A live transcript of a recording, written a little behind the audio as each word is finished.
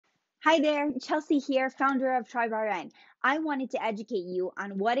Hi there, Chelsea here, founder of TribeRN. I wanted to educate you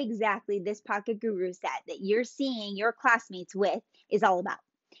on what exactly this Pocket Guru set that you're seeing your classmates with is all about.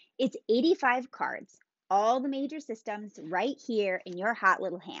 It's 85 cards, all the major systems right here in your hot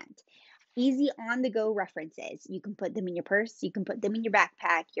little hand. Easy on the go references. You can put them in your purse, you can put them in your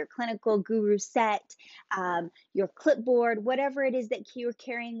backpack, your clinical guru set, your clipboard, whatever it is that you're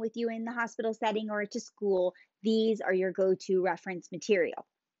carrying with you in the hospital setting or to school. These are your go to reference material.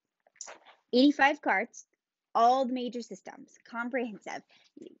 85 cards, all the major systems, comprehensive.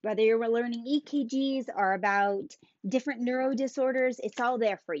 Whether you're learning EKGs or about different neuro disorders, it's all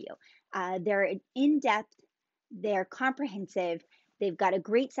there for you. They're in depth, they're comprehensive, they've got a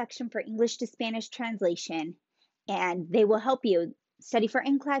great section for English to Spanish translation, and they will help you study for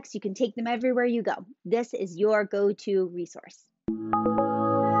NCLEX. You can take them everywhere you go. This is your go to resource.